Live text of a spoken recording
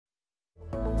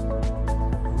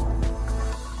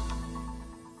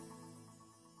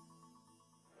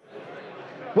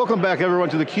Welcome back everyone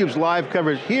to theCUBE's live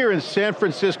coverage here in San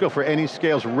Francisco for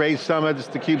Anyscale's Ray Summit. This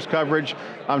is theCUBE's coverage.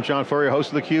 I'm John Furrier,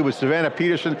 host of theCUBE with Savannah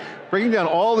Peterson, bringing down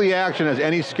all the action as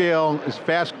Anyscale is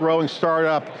fast growing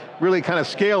startup, really kind of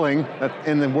scaling,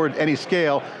 in the word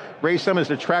Anyscale. Ray Summit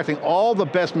is attracting all the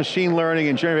best machine learning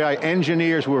and generative AI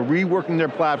engineers who are reworking their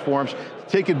platforms to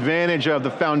take advantage of the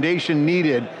foundation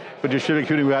needed for distributed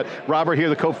computing. We got Robert here,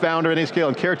 the co-founder of Anyscale,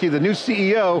 and Keerti, the new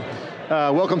CEO.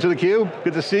 Welcome to theCUBE,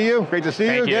 good to see you. Great to see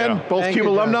you again, both CUBE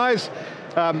alumni.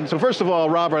 So first of all,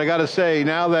 Robert, I got to say,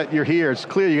 now that you're here, it's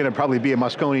clear you're going to probably be a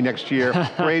Moscone next year.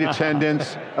 Great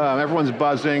attendance, everyone's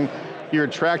buzzing. You're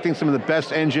attracting some of the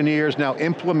best engineers now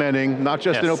implementing, not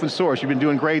just in open source, you've been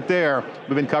doing great there.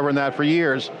 We've been covering that for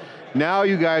years. Now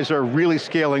you guys are really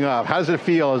scaling up. How does it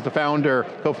feel as the founder,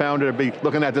 co-founder, to be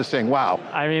looking at this thing? Wow.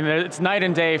 I mean, it's night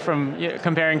and day from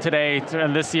comparing today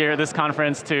to this year, this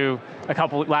conference, to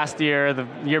last year, the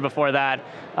year before that.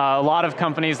 A lot of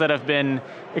companies that have been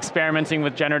experimenting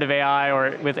with generative AI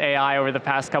or with AI over the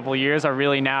past couple of years are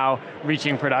really now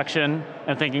reaching production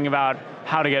and thinking about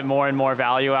how to get more and more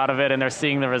value out of it, and they're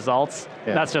seeing the results.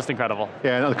 Yeah. That's just incredible.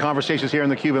 Yeah, and the conversations here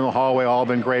in theCUBE in the hallway all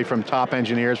been great, from top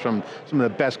engineers, from some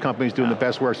of the best companies doing the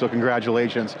best work, so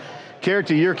congratulations.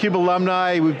 Keerti, you're a CUBE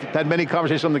alumni, we've had many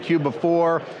conversations on theCUBE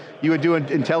before. You were doing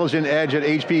Intelligent Edge at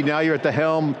HP, now you're at the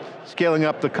helm, scaling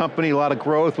up the company, a lot of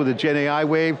growth with the Gen AI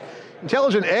wave.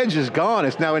 Intelligent Edge is gone,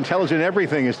 it's now intelligent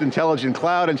everything. It's intelligent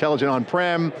cloud, intelligent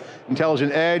on-prem,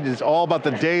 intelligent edge, it's all about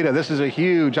the data. This is a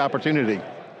huge opportunity.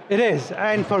 It is,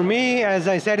 and for me, as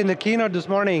I said in the keynote this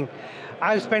morning,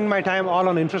 I've spent my time all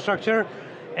on infrastructure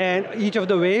and each of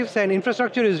the waves, and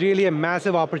infrastructure is really a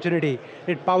massive opportunity.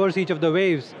 It powers each of the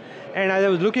waves. And as I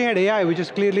was looking at AI, which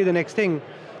is clearly the next thing,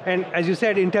 and as you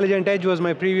said, Intelligent Edge was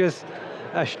my previous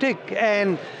shtick,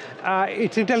 and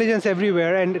it's intelligence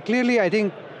everywhere, and clearly I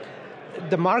think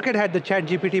the market had the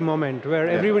ChatGPT moment where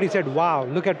everybody said, wow,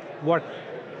 look at what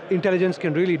intelligence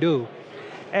can really do.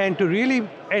 And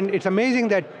it's amazing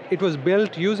that it was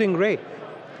built using Ray.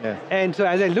 Yeah. And so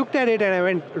as I looked at it and I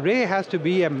went, Ray has to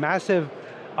be a massive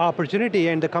opportunity,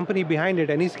 and the company behind it,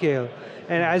 Anyscale.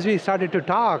 And as we started to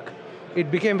talk,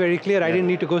 it became very clear I didn't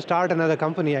need to go start another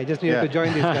company, I just needed to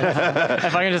join these guys.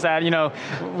 If I can just add,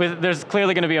 there's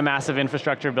clearly going to be a massive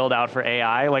infrastructure build out for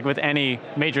AI, like with any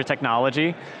major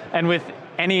technology. And with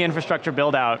any infrastructure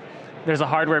build out, there's a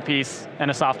hardware piece and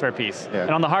a software piece. Yeah.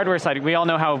 And on the hardware side, we all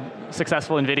know how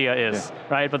successful NVIDIA is,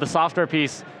 right? But the software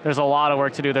piece, there's a lot of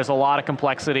work to do, there's a lot of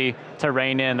complexity to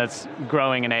rein in that's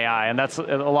growing in AI, and that's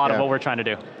a lot of what we're trying to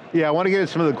do. Yeah, I want to get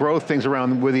into some of the growth things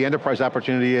around where the enterprise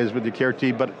opportunity is with the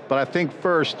Keerti, but I think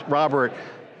first, Robert,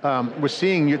 we're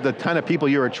seeing the kind of people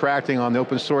you're attracting on the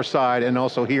open source side and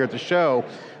also here at the show.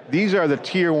 These are the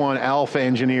tier 1 alpha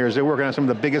engineers. They're working on some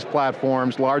of the biggest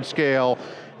platforms, large scale,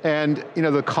 and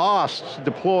the cost to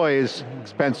deploy is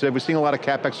expensive. We're seeing a lot of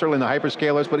CapEx, certainly in the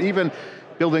hyperscalers, but even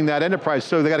building that enterprise,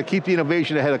 so they got to keep the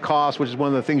innovation ahead of cost, which is one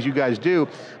of the things you guys do.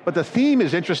 But the theme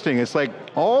is interesting. It's like,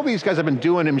 all these guys have been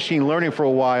doing in machine learning for a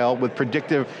while with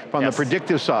predictive, from the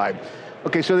predictive side.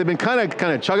 Okay, so they've been kind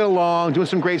of chugging along, doing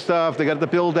some great stuff. They got the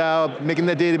build out, making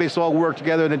the database all work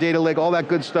together in a data lake, all that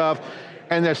good stuff.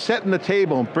 And they're setting the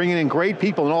table, bringing in great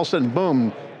people, and all of a sudden,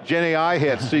 boom, Gen AI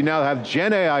hits. So you now have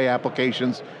Gen AI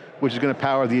applications, which is going to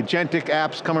power the agentic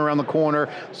apps coming around the corner.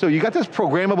 So you got this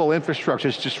programmable infrastructure,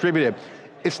 it's distributed.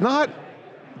 It's not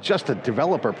just a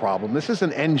developer problem, this is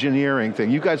an engineering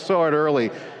thing. You guys saw it early.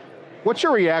 What's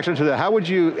your reaction to that? How would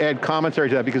you add commentary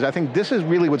to that? Because I think this is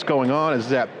really what's going on, is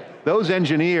that those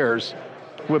engineers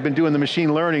who have been doing the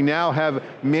machine learning now have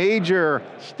major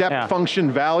step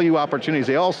function value opportunities.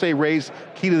 They all say Ray's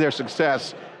key to their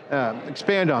success.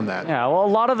 Expand on that. Yeah, well, a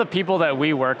lot of the people that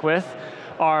we work with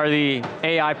are the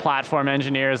AI platform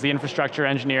engineers, the infrastructure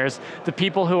engineers, the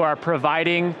people who are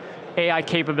providing AI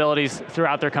capabilities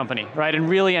throughout their company, right? And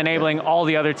really enabling all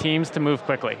the other teams to move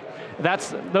quickly.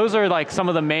 Those are like some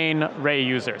of the main Ray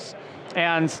users.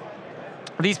 And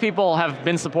these people have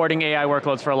been supporting AI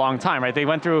workloads for a long time, right? They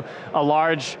went through a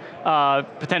large,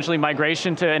 potentially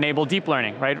migration to enable deep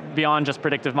learning, right? Beyond just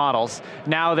predictive models.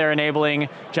 Now they're enabling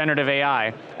generative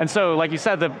AI. And so, like you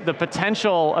said, the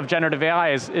potential of generative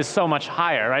AI is so much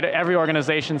higher, right? Every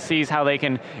organization sees how they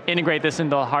can integrate this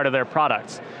into the heart of their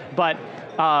products. But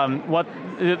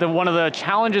one of the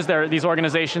challenges these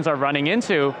organizations are running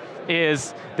into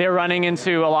is they're running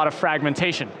into a lot of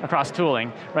fragmentation across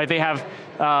tooling, right? They have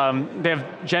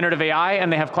generative AI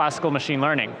and they have classical machine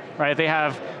learning, right? They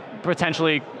have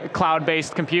potentially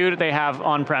cloud-based compute, they have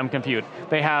on-prem compute.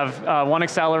 They have one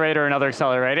accelerator, another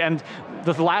accelerator, and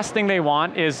the last thing they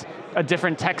want is a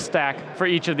different tech stack for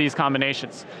each of these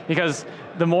combinations. Because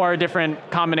the more different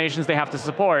combinations they have to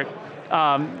support,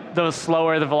 the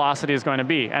slower the velocity is going to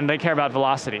be, and they care about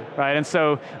velocity, right? And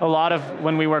so a lot of,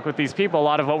 when we work with these people, a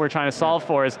lot of what we're trying to solve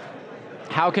for is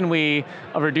how can we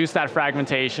reduce that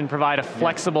fragmentation, provide a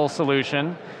flexible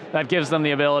solution that gives them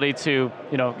the ability to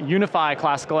unify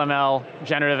classical ML,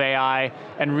 generative AI,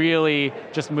 and really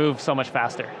just move so much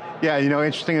faster. Yeah,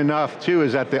 interesting enough too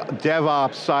is that the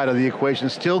DevOps side of the equation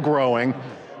is still growing.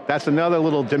 That's another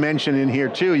little dimension in here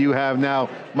too. You have now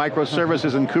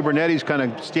microservices and Kubernetes kind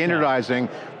of standardizing.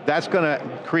 That's going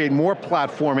to create more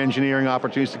platform engineering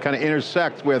opportunities to kind of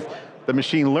intersect with the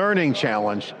machine learning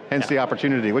challenge, hence the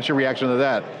opportunity. What's your reaction to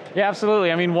that? Yeah,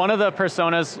 absolutely. I mean, one of the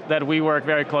personas that we work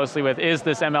very closely with is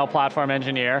this ML platform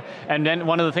engineer, and then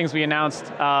one of the things we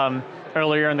announced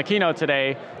earlier in the keynote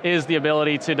today is the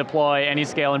ability to deploy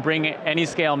Anyscale and bring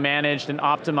Anyscale managed and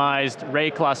optimized Ray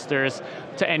clusters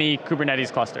to any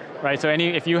Kubernetes cluster, right? So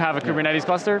if you have a Kubernetes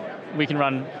cluster, we can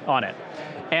run on it.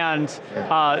 And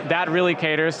that really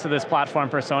caters to this platform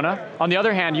persona. On the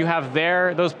other hand, you have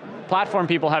those platform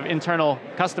people have internal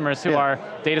customers who are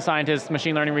data scientists,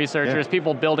 machine learning researchers,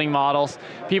 people building models,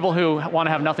 people who want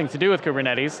to have nothing to do with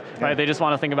Kubernetes, right? They just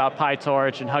want to think about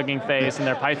PyTorch and Hugging Face and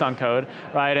their Python code,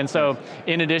 right? And so,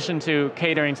 in addition to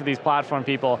catering to these platform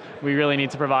people, we really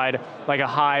need to provide like a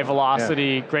high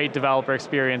velocity, great developer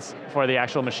experience for the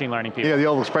actual machine learning people. Yeah, the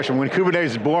old expression, when Kubernetes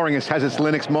is boring, it has its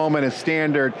Linux moment, it's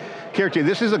standard. Keerti,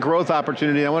 this is a growth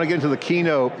opportunity. I want to get into the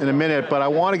keynote in a minute, but I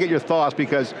want to get your thoughts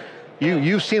because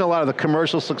you've seen a lot of the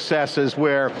commercial successes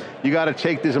where you got to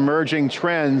take these emerging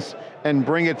trends and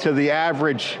bring it to the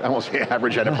average, I won't say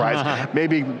average enterprise,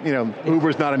 maybe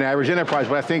Uber's not an average enterprise,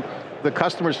 but I think the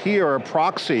customers here are a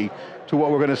proxy to what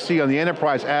we're going to see on the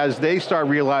enterprise as they start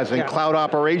realizing cloud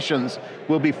operations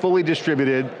will be fully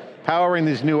distributed, powering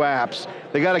these new apps.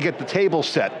 They got to get the table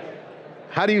set.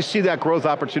 How do you see that growth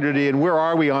opportunity and where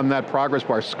are we on that progress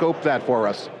bar? Scope that for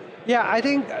us. Yeah, I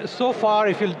think so far,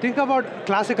 if you think about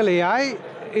classical AI,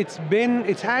 it's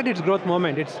had its growth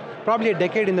moment. It's probably a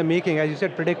decade in the making, as you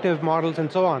said, predictive models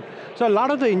and so on. So a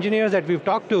lot of the engineers that we've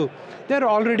talked to, they're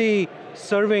already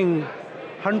serving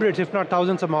hundreds, if not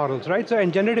thousands of models, right? So,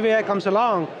 and generative AI comes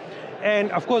along,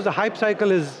 and of course the hype cycle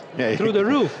is through the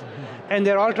roof, and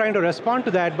they're all trying to respond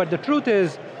to that, but the truth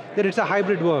is that it's a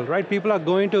hybrid world, right? People are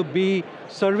going to be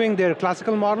serving their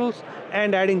classical models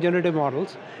and adding generative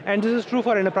models, and this is true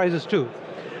for enterprises too.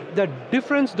 The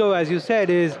difference though, as you said,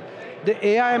 is the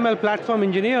AI/ML platform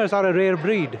engineers are a rare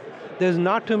breed. There's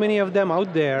not too many of them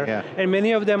out there, and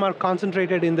many of them are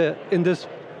concentrated in this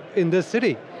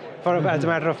city, as a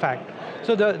matter of fact.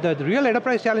 So the real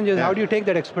enterprise challenge is how do you take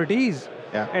that expertise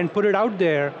and put it out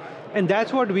there, and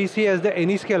that's what we see as the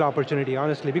Anyscale opportunity,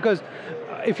 honestly, because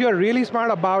if you're really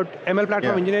smart about ML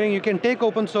platform engineering, you can take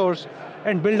open source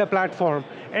and build a platform,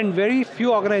 and very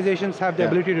few organizations have the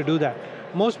ability to do that.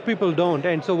 Most people don't,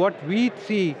 and so what we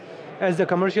see as the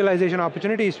commercialization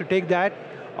opportunity is to take that,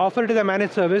 offer it as a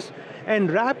managed service,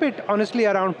 and wrap it honestly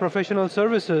around professional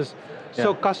services,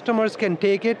 so customers can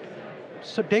take it,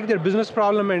 so take their business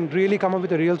problem and really come up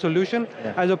with a real solution,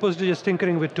 as opposed to just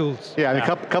tinkering with tools. Yeah, I mean,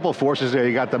 a couple of forces there.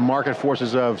 You got the market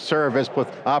forces of service with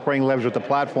operating leverage with the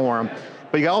platform,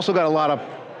 but you also got a lot of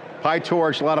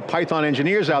PyTorch, a lot of Python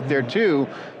engineers out there too,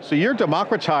 so you're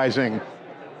democratizing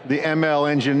the ML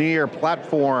engineer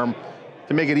platform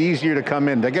to make it easier to come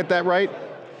in. Did I get that right?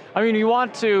 I mean, you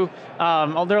want to, there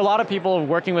are a lot of people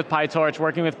working with PyTorch,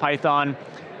 working with Python.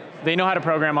 They know how to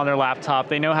program on their laptop,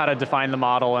 they know how to define the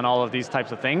model and all of these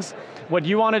types of things. What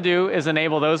you want to do is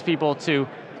enable those people to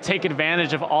take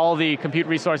advantage of all the compute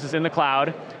resources in the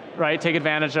cloud, right? Take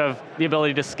advantage of the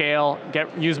ability to scale,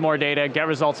 use more data, get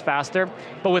results faster,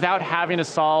 but without having to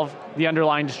solve the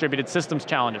underlying distributed systems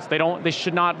challenges. They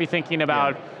should not be thinking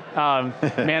about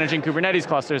managing Kubernetes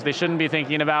clusters. They shouldn't be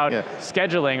thinking about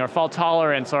scheduling or fault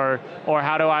tolerance or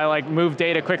how do I move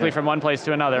data quickly from one place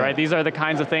to another, right? These are the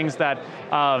kinds of things that,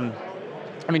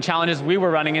 I mean, challenges we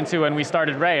were running into when we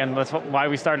started Ray, and that's why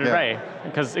we started Ray,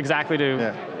 because exactly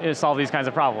to solve these kinds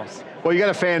of problems. Well, you got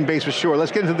a fan base for sure.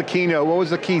 Let's get into the keynote. What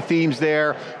was the key themes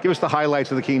there? Give us the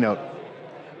highlights of the keynote.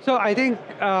 So I think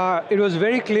it was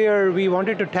very clear we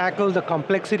wanted to tackle the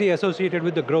complexity associated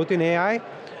with the growth in AI,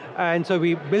 and so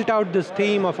we built out this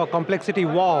theme of a complexity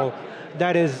wall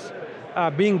that is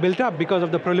being built up because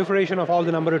of the proliferation of all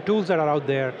the number of tools that are out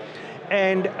there.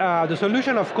 And the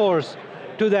solution, of course,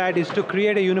 to that is to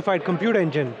create a unified compute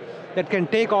engine that can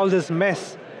take all this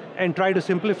mess and try to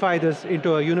simplify this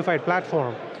into a unified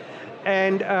platform.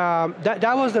 And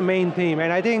that was the main theme,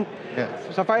 and I think,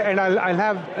 I'll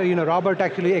have Robert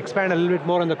actually expand a little bit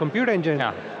more on the compute engine,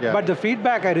 but the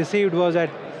feedback I received was that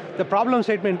the problem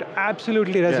statement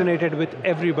absolutely resonated with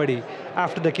everybody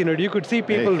after the keynote. You could see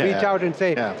people reach out and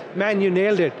say, man, you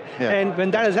nailed it. And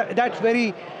when that's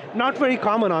not very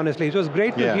common, honestly. It was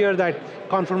great to hear that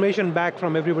confirmation back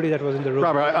from everybody that was in the room.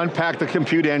 Robert, I unpacked the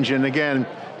compute engine. Again,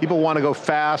 people want to go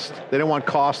fast. They don't want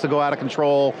costs to go out of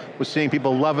control. We're seeing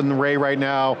people loving the Ray right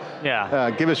now.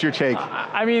 Give us your take.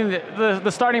 I mean,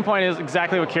 the starting point is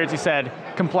exactly what Keerti said.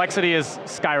 Complexity is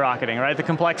skyrocketing, right? The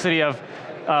complexity of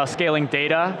scaling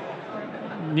data,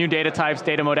 new data types,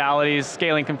 data modalities,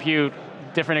 scaling compute,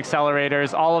 different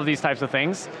accelerators, all of these types of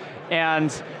things.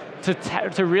 And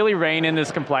to really rein in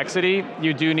this complexity,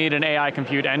 you do need an AI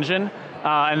compute engine,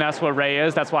 and that's what Ray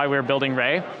is, that's why we're building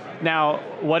Ray. Now,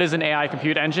 what is an AI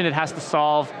compute engine? It has to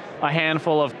solve a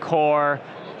handful of core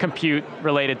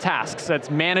compute-related tasks.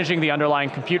 That's managing the underlying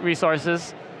compute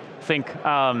resources, think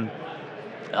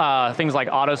things like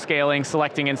auto-scaling,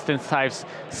 selecting instance types,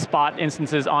 spot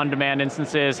instances, on-demand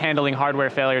instances, handling hardware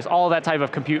failures, all that type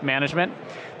of compute management.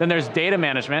 Then there's data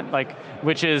management,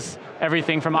 which is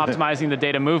everything from optimizing the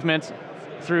data movement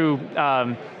through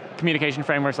communication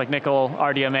frameworks like Nickel,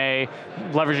 RDMA,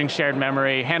 leveraging shared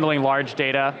memory, handling large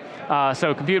data.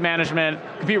 So compute management,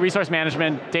 compute resource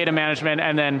management, data management,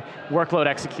 and then workload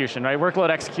execution, right? Workload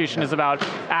execution is about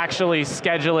actually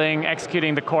scheduling,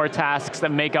 executing the core tasks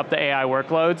that make up the AI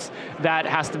workloads. That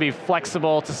has to be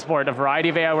flexible to support a variety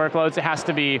of AI workloads. It has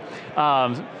to be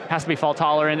fault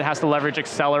tolerant, it has to leverage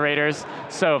accelerators.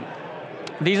 So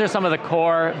these are some of the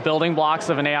core building blocks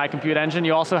of an AI compute engine.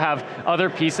 You also have other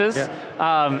pieces,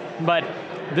 but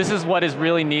this is what is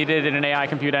really needed in an AI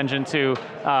compute engine to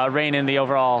rein in the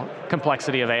overall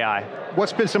complexity of AI.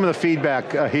 What's been some of the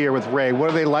feedback here with Ray?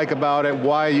 What do they like about it?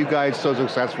 Why are you guys so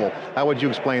successful? How would you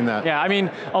explain that? Yeah, I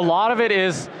mean, a lot of it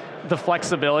is the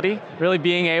flexibility, really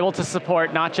being able to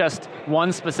support not just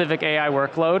one specific AI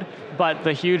workload, but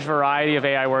the huge variety of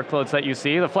AI workloads that you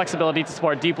see. The flexibility to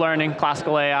support deep learning,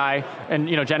 classical AI, and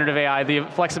generative AI. The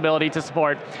flexibility to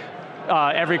support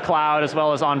every cloud as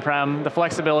well as on-prem. The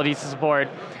flexibility to support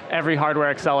every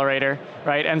hardware accelerator,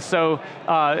 right? And so,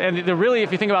 really,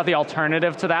 if you think about the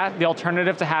alternative to that, the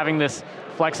alternative to having this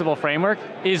flexible framework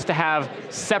is to have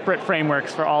separate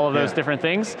frameworks for all of those different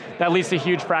things. That leads to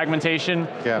huge fragmentation,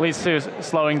 leads to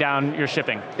slowing down your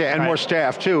shipping. Yeah, and more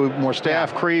staff too, more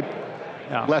staff creep,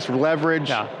 less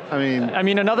leverage. I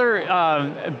mean,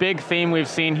 another big theme we've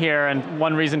seen here, and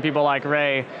one reason people like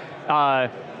Ray,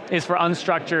 is for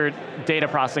unstructured data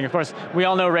processing. Of course, we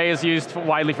all know Ray is used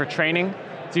widely for training,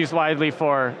 it's used widely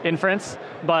for inference,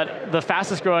 but the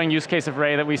fastest growing use case of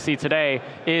Ray that we see today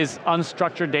is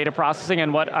unstructured data processing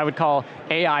and what I would call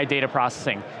AI data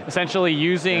processing. Essentially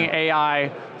using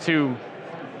AI to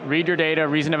read your data,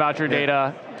 reason about your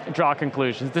data, draw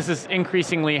conclusions. This is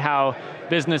increasingly how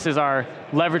businesses are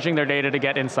leveraging their data to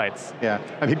get insights. Yeah,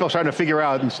 and people are starting to figure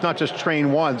out, it's not just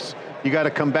train once, you got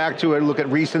to come back to it, look at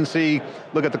recency,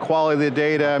 look at the quality of the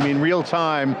data. I mean, real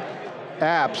time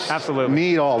apps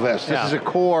need all this. This is a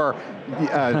core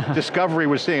discovery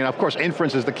we're seeing. Of course,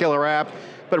 inference is the killer app,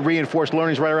 but reinforced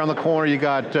learning is right around the corner. You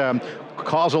got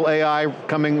causal AI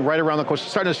coming right around the corner,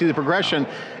 starting to see the progression.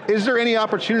 Is there any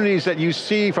opportunities that you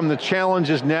see from the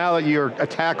challenges now that you're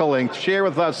tackling? Share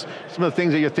with us some of the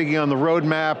things that you're thinking on the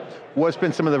roadmap. What's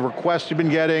been some of the requests you've been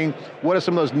getting? What are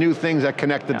some of those new things that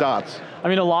connect the dots? I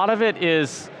mean, a lot of it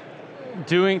is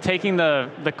taking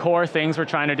the core things we're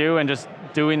trying to do and just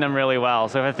doing them really well.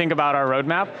 So if I think about our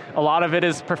roadmap, a lot of it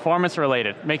is performance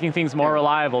related, making things more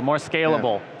reliable, more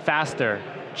scalable, faster,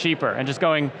 cheaper, and just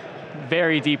going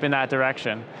very deep in that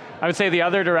direction. I would say the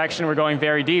other direction we're going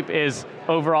very deep is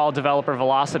overall developer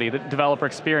velocity, the developer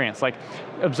experience, like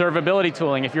observability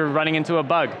tooling. If you're running into a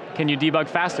bug, can you debug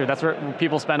faster? That's where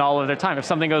people spend all of their time. If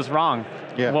something goes wrong,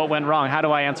 what went wrong? How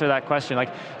do I answer that question?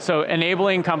 So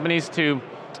enabling companies to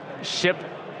ship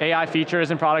AI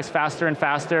features and products faster and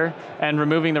faster, and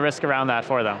removing the risk around that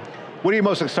for them. What are you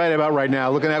most excited about right now?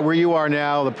 Looking at where you are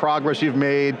now, the progress you've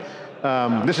made,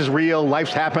 this is real,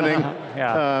 life's happening.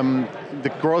 The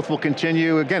growth will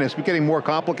continue. Again, it's getting more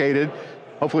complicated.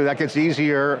 Hopefully that gets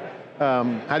easier.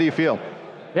 How do you feel?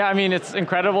 Yeah, I mean, it's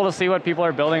incredible to see what people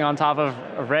are building on top of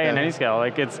Ray and Anyscale.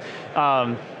 Like it's,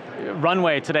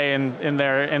 Runway today in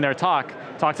their talk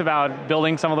talked about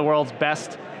building some of the world's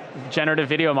best generative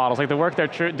video models. Like the work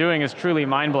they're doing is truly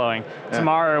mind-blowing. Yeah.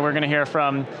 Tomorrow we're going to hear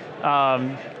from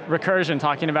Recursion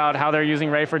talking about how they're using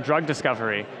Ray for drug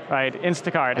discovery, right?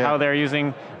 Instacart, how they're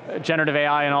using generative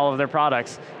AI in all of their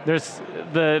products. There's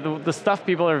the stuff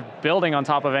people are building on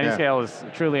top of Anyscale is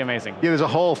truly amazing. Yeah, there's a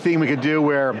whole theme we could do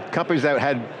where companies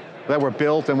that were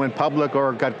built and went public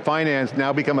or got financed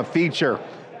now become a feature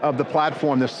of the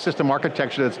platform, the system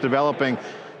architecture that's developing.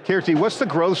 Keerti, what's the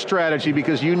growth strategy?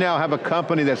 Because you now have a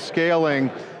company that's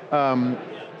scaling.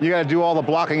 You got to do all the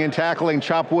blocking and tackling,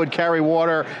 chop wood, carry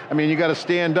water. I mean, you got to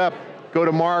stand up, go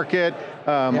to market.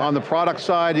 On the product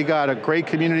side, you got a great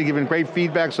community giving great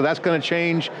feedback, so that's going to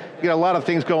change. You got a lot of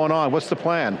things going on. What's the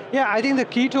plan? Yeah, I think the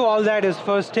key to all that is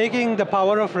first taking the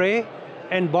power of Ray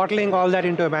and bottling all that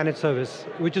into a managed service,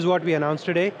 which is what we announced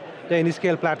today, the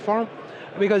Anyscale platform,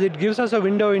 because it gives us a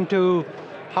window into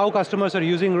how customers are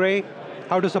using Ray,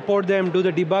 how to support them, do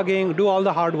the debugging, do all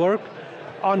the hard work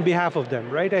on behalf of them,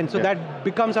 right? And so that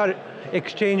becomes our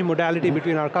exchange modality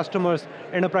between our customers,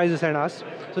 enterprises and us.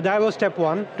 So that was step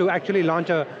one, to actually launch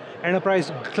a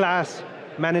enterprise class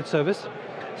managed service.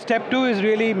 Step two is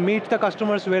really meet the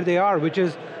customers where they are, which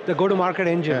is the go-to-market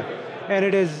engine. And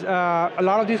it is, a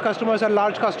lot of these customers are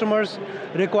large customers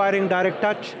requiring direct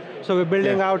touch. So we're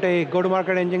building out a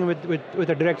go-to-market engine with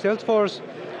a direct sales force.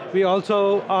 We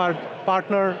also are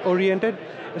partner-oriented.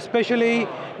 Especially,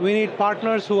 we need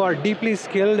partners who are deeply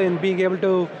skilled in being able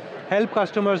to help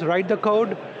customers write the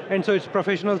code, and so it's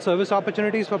professional service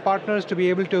opportunities for partners to be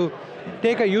able to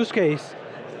take a use case,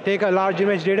 take a large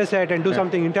image data set and do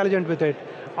something intelligent with it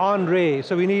on Ray.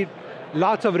 So we need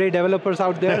lots of Ray developers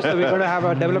out there, so we're going to have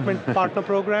a development partner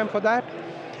program for that.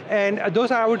 And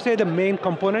those are, I would say, the main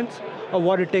components of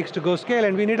what it takes to go scale,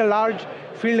 and we need a large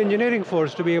field engineering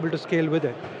force to be able to scale with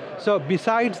it. So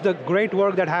besides the great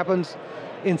work that happens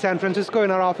in San Francisco in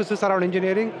our offices around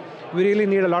engineering, we really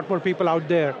need a lot more people out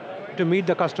there to meet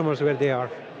the customers where they are.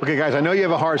 Okay guys, I know you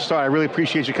have a hard start. I really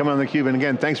appreciate you coming on theCUBE, and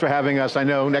again, thanks for having us. I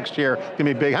know next year it's going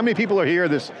to be big. How many people are here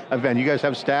at this event? You guys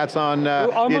have stats on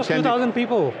almost 2,000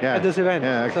 people at this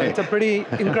event. So it's a pretty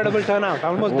incredible turnout,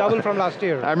 almost double from last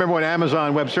year. I remember when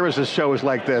Amazon Web Services show was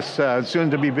like this, soon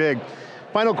to be big.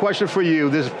 Final question for you.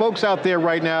 There's folks out there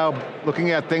right now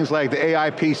looking at things like the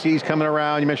AI PCs coming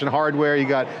around. You mentioned hardware, you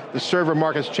got the server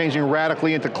markets changing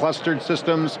radically into clustered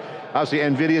systems. Obviously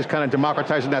NVIDIA's kind of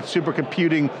democratizing that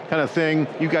supercomputing kind of thing.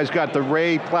 You guys got the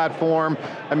Ray platform.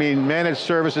 I mean, managed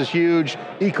service is huge.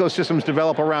 Ecosystems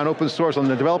develop around open source on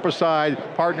the developer side,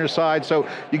 partner side. So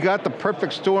you got the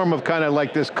perfect storm of kind of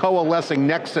like this coalescing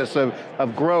nexus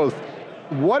of growth.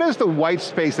 What is the white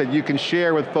space that you can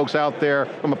share with folks out there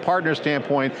from a partner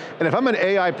standpoint? And if I'm an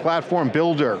AI platform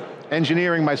builder,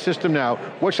 engineering my system now,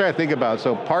 what should I think about?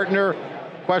 So partner,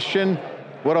 question,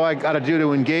 what do I got to do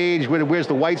to engage? Where's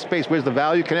the white space? Where's the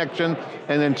value connection?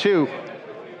 And then two,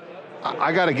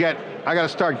 I got to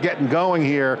start getting going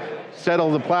here,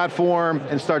 settle the platform,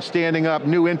 and start standing up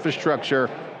new infrastructure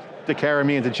to carry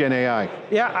me into Gen AI.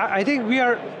 Yeah, I think we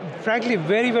are, frankly,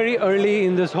 very, very early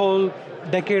in this whole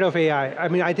decade of AI. I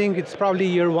mean, I think it's probably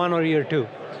year one or year two.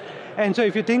 And so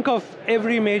if you think of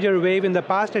every major wave in the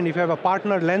past, and if you have a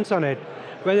partner lens on it,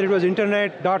 whether it was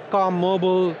internet, .com,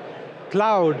 mobile,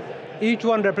 cloud, each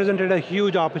one represented a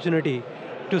huge opportunity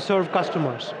to serve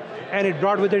customers. And it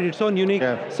brought with it its own unique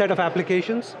set of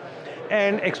applications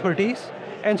and expertise.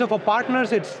 And so for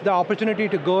partners, it's the opportunity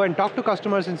to go and talk to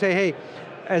customers and say, hey,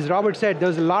 as Robert said,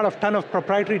 there's a ton of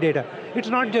proprietary data. It's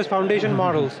not just foundation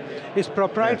models, it's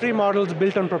proprietary models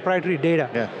built on proprietary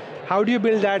data. How do you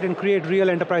build that and create real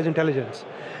enterprise intelligence?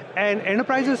 And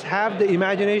enterprises have the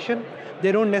imagination,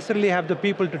 they don't necessarily have the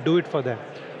people to do it for them.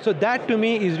 So that to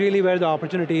me is really where the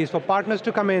opportunity is for partners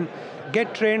to come in,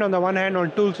 get trained on the one hand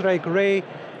on tools like Ray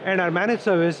and our managed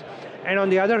service, and on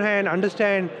the other hand,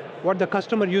 understand what the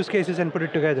customer use case is and put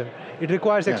it together. It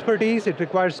requires expertise, it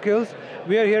requires skills.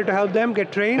 We are here to help them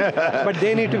get trained, but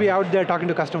they need to be out there talking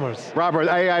to customers. Robert,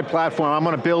 AI platform, I'm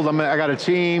going to build, I got a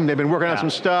team, they've been working on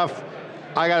some stuff.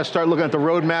 I got to start looking at the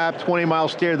roadmap, 20-mile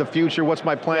steer to the future, what's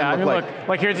my plan look like? Look,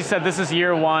 like Keerti said, this is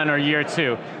year one or year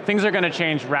two. Things are going to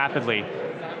change rapidly.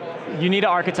 You need to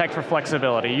architect for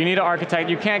flexibility. You need to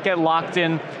architect, you can't get locked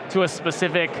in to a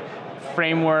specific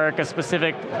framework, a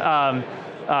specific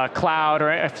cloud,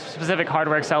 or a specific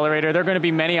hardware accelerator. There are going to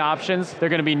be many options. There are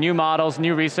going to be new models,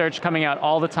 new research coming out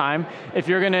all the time. If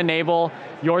you're going to enable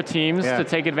your teams to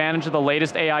take advantage of the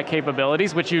latest AI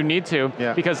capabilities, which you need to,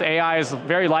 because AI is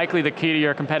very likely the key to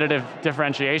your competitive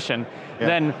differentiation,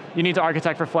 then you need to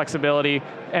architect for flexibility,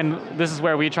 and this is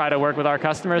where we try to work with our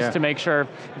customers to make sure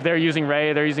if they're using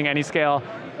Ray, they're using Anyscale,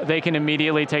 they can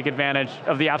immediately take advantage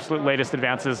of the absolute latest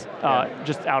advances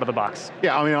just out of the box.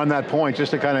 Yeah, I mean, on that point,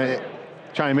 just to kind of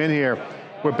chime in here,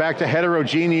 we're back to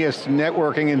heterogeneous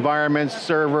networking environments,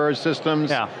 servers,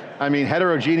 systems. Yeah. I mean,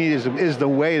 heterogeneous is the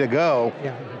way to go.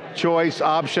 Yeah. Choice,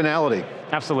 optionality.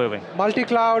 Absolutely.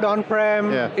 Multi-cloud,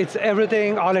 on-prem, it's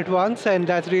everything all at once, and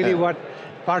that's really what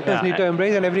partners need to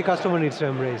embrace, and every customer needs to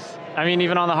embrace. I mean,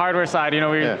 even on the hardware side,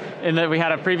 we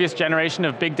had a previous generation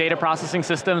of big data processing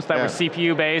systems that were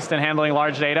CPU-based and handling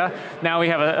large data. Now we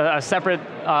have a separate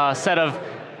set of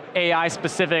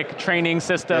AI-specific training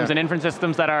systems and inference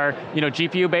systems that are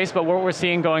GPU-based, but what we're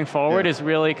seeing going forward is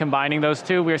really combining those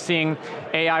two. We're seeing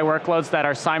AI workloads that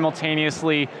are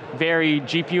simultaneously very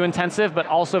GPU-intensive, but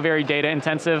also very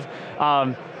data-intensive.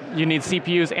 You need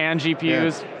CPUs and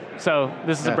GPUs. So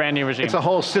this is a brand new regime. It's a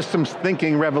whole systems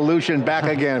thinking revolution back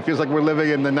again. It feels like we're living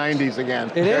in the 90s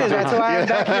again. It is, that's why I'm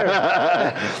back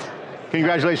here.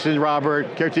 Congratulations,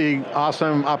 Robert. Keerti,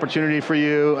 awesome opportunity for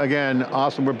you. Again,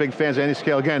 awesome, we're big fans of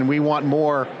Anyscale. Again, we want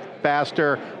more,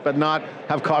 faster, but not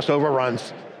have cost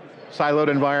overruns, siloed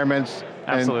environments,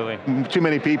 absolutely, and too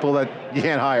many people that you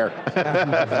can't hire.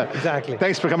 Exactly.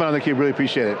 Thanks for coming on theCUBE, really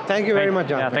appreciate it. Thank you very much,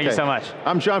 John. Yeah, thank you so much.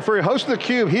 I'm John Furrier, host of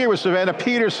theCUBE, here with Savannah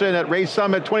Peterson at Race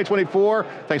Summit 2024.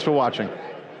 Thanks for watching.